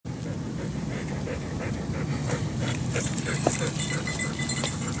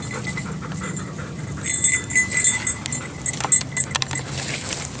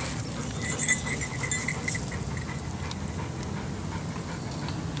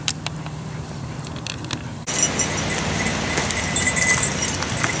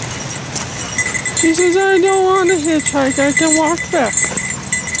She says, I don't want to hitchhike, I can walk back.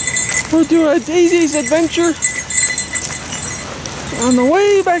 We'll do a Daisy's adventure on the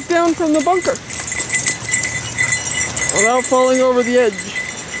way back down from the bunker without falling over the edge.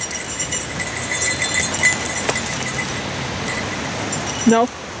 No.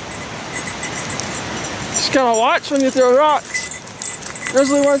 Just gotta watch when you throw rocks.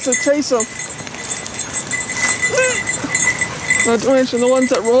 Grizzly wants to chase them. Not to mention the ones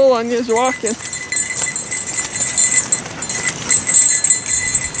that roll on you as you're walking.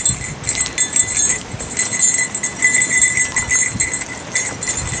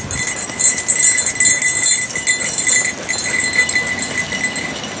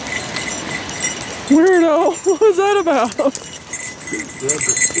 Weirdo, what was that about?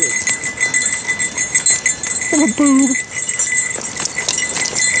 What a boob.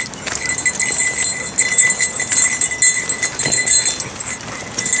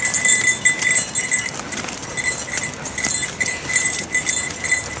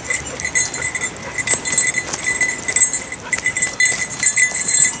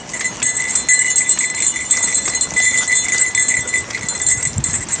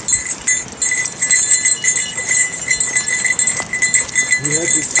 You had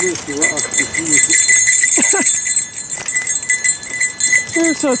to switch the rock to see it.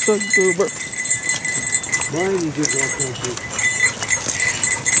 You're such a goober. Mine you just walked on to.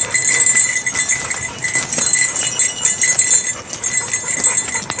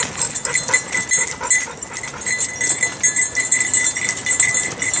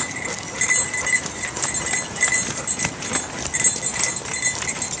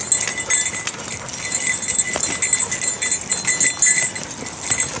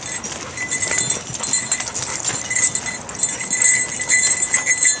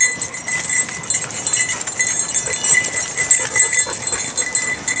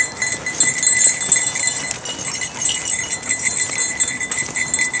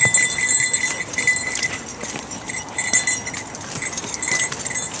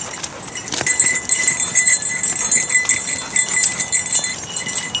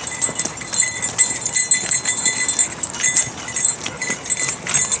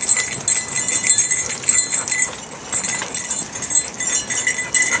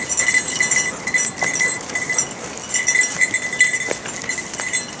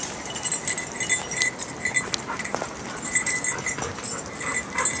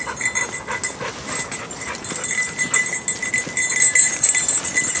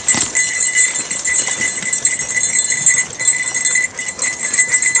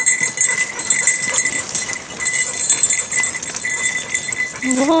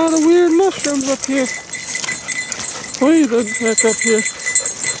 A lot of weird mushrooms up here. Way the heck up here.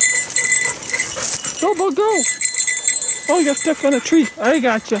 Go, bug, go! Oh, you got stuck on a tree. I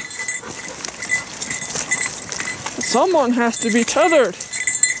gotcha. Someone has to be tethered.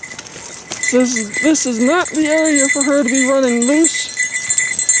 This is not the area for her to be running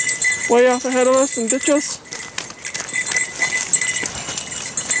loose. Way off ahead of us and ditch us.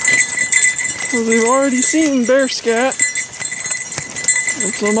 Because we've already seen bear scat.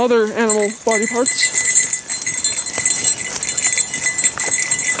 And some other animal body parts.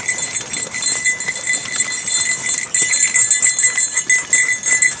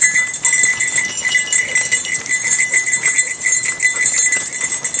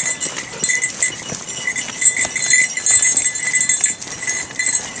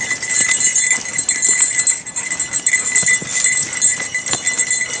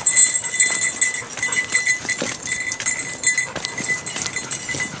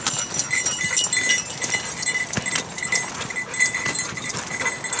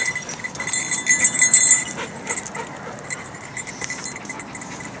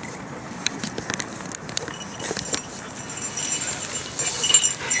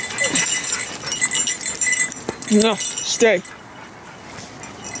 No, stay.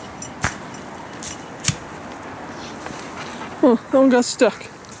 Oh, that one got stuck.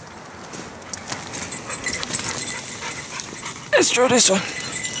 Let's try this one.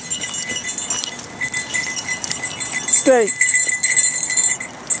 Stay.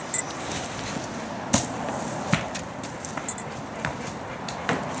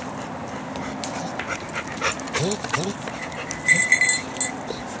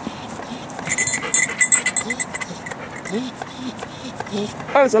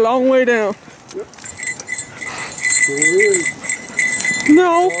 That's a long way down. Yep. Sure is.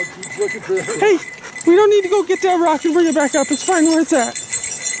 No. Hey, we don't need to go get that rock and bring it back up. It's fine where it's at.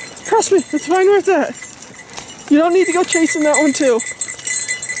 Trust me, it's fine where it's at. You don't need to go chasing that one too.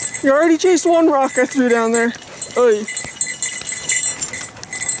 You already chased one rock I threw down there. Oy.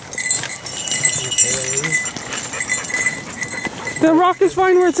 That rock is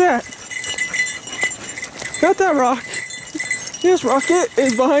fine where it's at. Got that rock. This rocket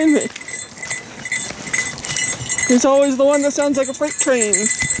is behind me. It's always the one that sounds like a freight train.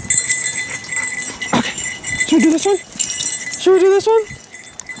 Okay, should we do this one? Should we do this one?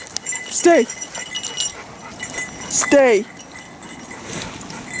 Stay. Stay.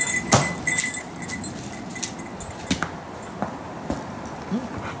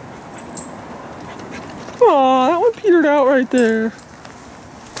 Aw, that one petered out right there.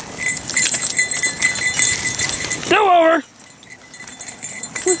 Go over!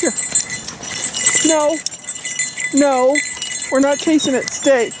 Look here. No. No. We're not chasing it.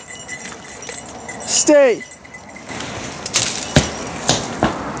 Stay. Stay.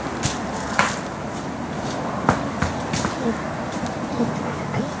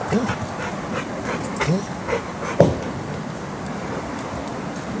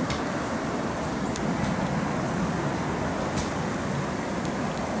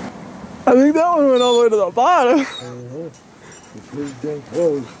 I think that one went all the way to the bottom. It's pretty dang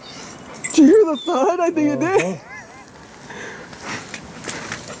close. Did you hear the thud? I think it did.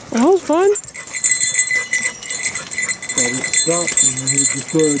 That was fun. But it stopped when you heard the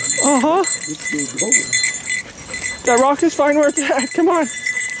thud. Uh-huh. It's still going. That rock is fine where it's at. Come on.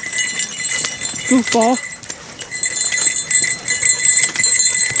 Goofball.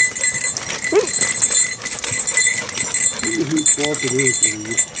 I wonder whose fault it is when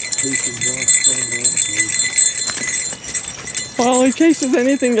you're chasing rocks down that place. Well, he chases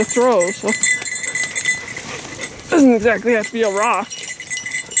anything to throw, so doesn't exactly have to be a rock.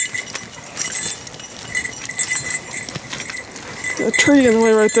 There's a tree in the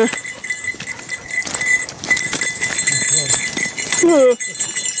way right there.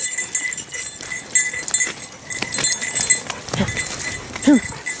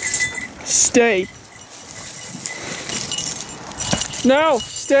 Stay. No,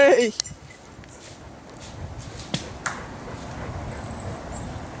 stay.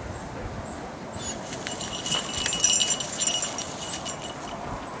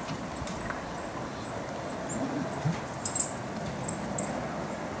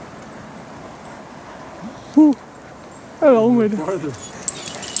 Whew. Hello, my dear. Farther.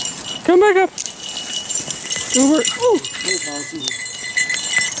 Come back up. Over. Ooh.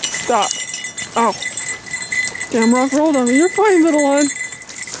 Stop. Ow. Damn rock rolled on me. You're fine, little one.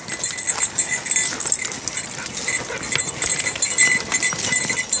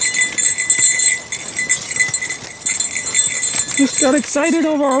 Just got excited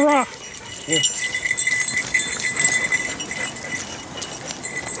over a rock. Yeah.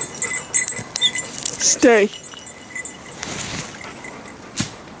 Stay.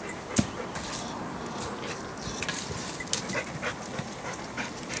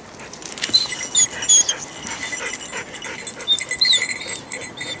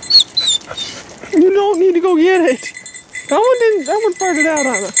 You don't need to go get it. That one didn't. That one farted out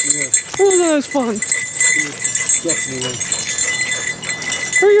on us. Yeah. That wasn't as fun. Definitely.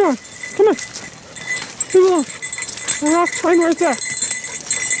 Where are you going? Come on. Leave it alone. The rock's fine where it's at.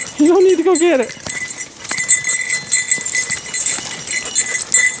 You don't need to go get it.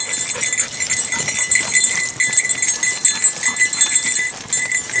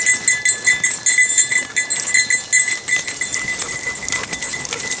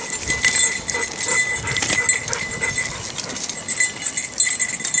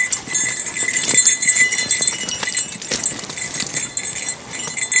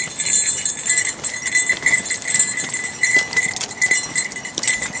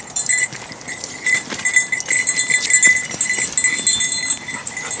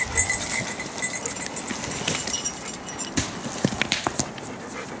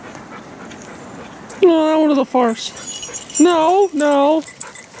 No, that one was a farce. No, no.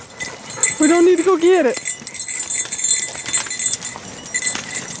 We don't need to go get it.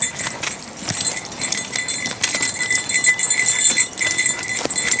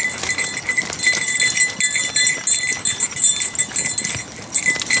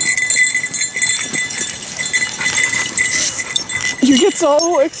 You get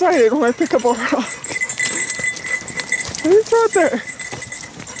so excited when I pick up a rock. It's right there.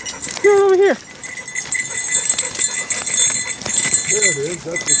 Go over here. There it is.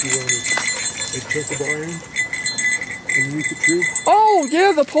 That's what you wanted. A chunk of iron underneath the tree. Oh,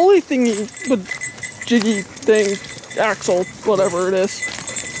 yeah, the pulley thingy. The jiggy thing. Axle. Whatever it is.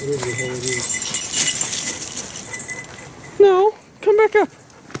 Whatever the hell it is. No. Come back up.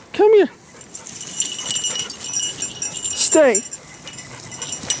 Come here. Stay.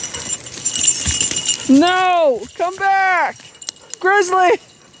 No! Come back! Grizzly!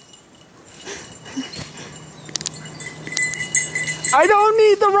 I don't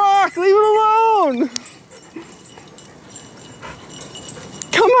need the rock. Leave it alone.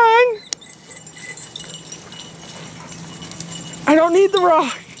 Come on. I don't need the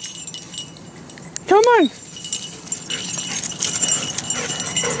rock. Come on.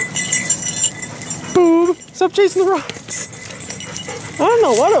 Boom. Stop chasing the rocks. I don't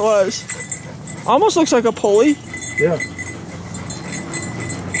know what it was. Almost looks like a pulley. Yeah.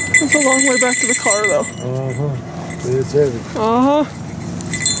 It's a long way back to the car though. Uh-huh. It's heavy. Uh-huh.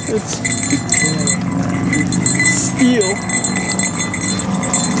 It's steel.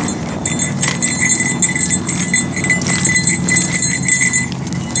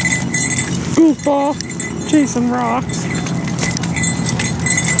 Goofball, chasing rocks.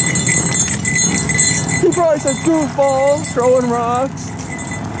 He probably said goofball, throwing rocks.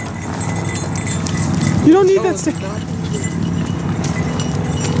 You don't need that stick.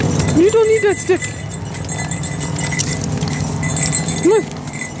 You don't need that stick. Come on.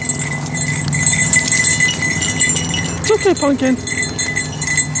 It's okay, pumpkin.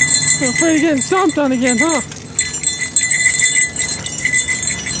 You're afraid of getting stomped on again, huh?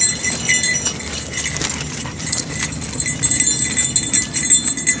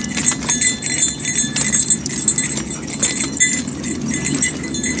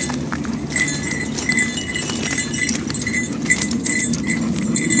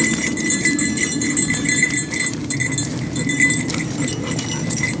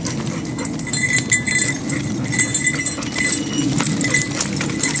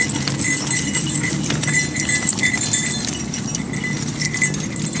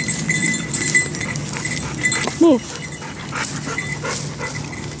 Move.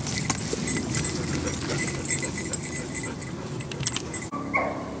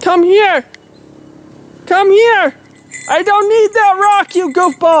 Come here. Come here. I don't need that rock, you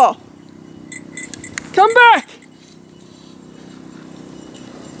goofball. Come back.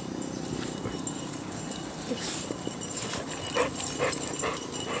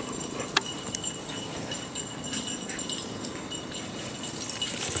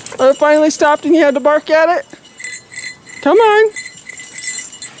 It finally stopped and you had to bark at it? Come on.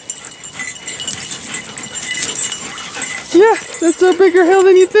 Yeah, that's a bigger hill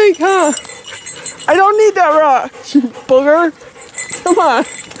than you think, huh? I don't need that rock, you booger. Come on.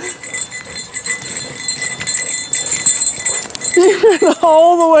 You ran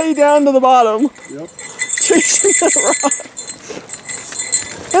all the way down to the bottom. Yep. Chasing that rock.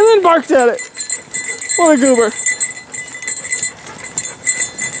 And then barked at it. What a goober.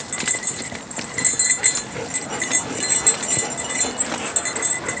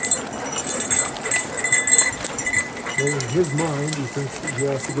 Well, in his mind, he thinks he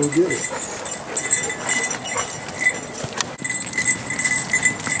has to go get it.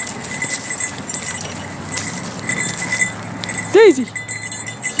 Daisy,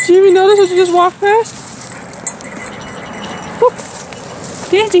 did you even notice what you just walked past? Look,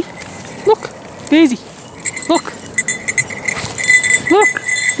 Daisy, look, Daisy, look, look,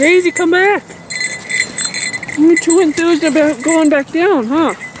 Daisy, come back. You're too enthused about going back down,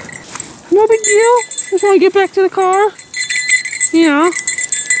 huh? No big deal. Just want to get back to the car. Yeah,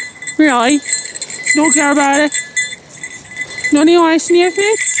 really? Don't care about it. Don't you want to sniff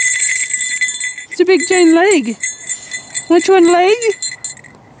it? It's a big giant leg. Which one leg?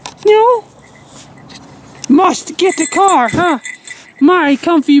 No? Must get the car, huh? My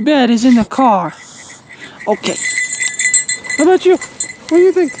comfy bed is in the car. Okay. How about you? What do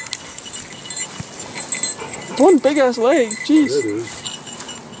you think? One big ass leg, jeez. It is.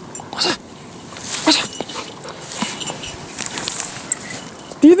 What's that? What's that?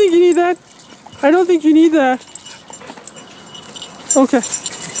 Do you think you need that? I don't think you need that. Okay.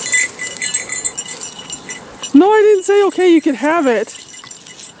 No, I didn't say okay, you can have it.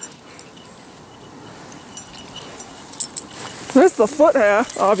 That's the foot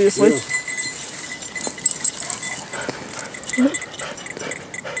half, obviously. Yeah.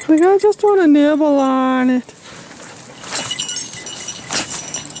 Like, I just want to nibble on it.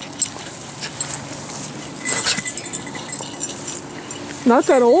 Not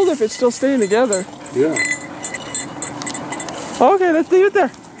that old if it's still staying together. Yeah. Okay, let's leave it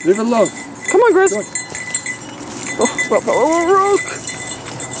there. Leave it alone. Come on, Grizz. Go on. Oh, rook.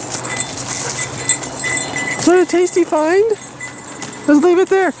 Is that a tasty find? Let's leave it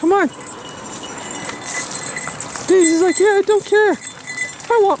there. Come on. Daisy's like, yeah, I don't care.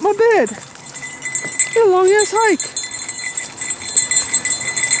 I want my bed. It's a long ass hike.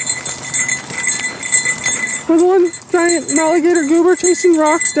 There's one giant alligator goober chasing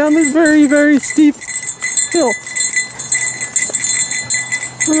rocks down this very, very steep hill.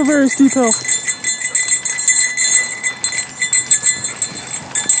 On a very steep hill.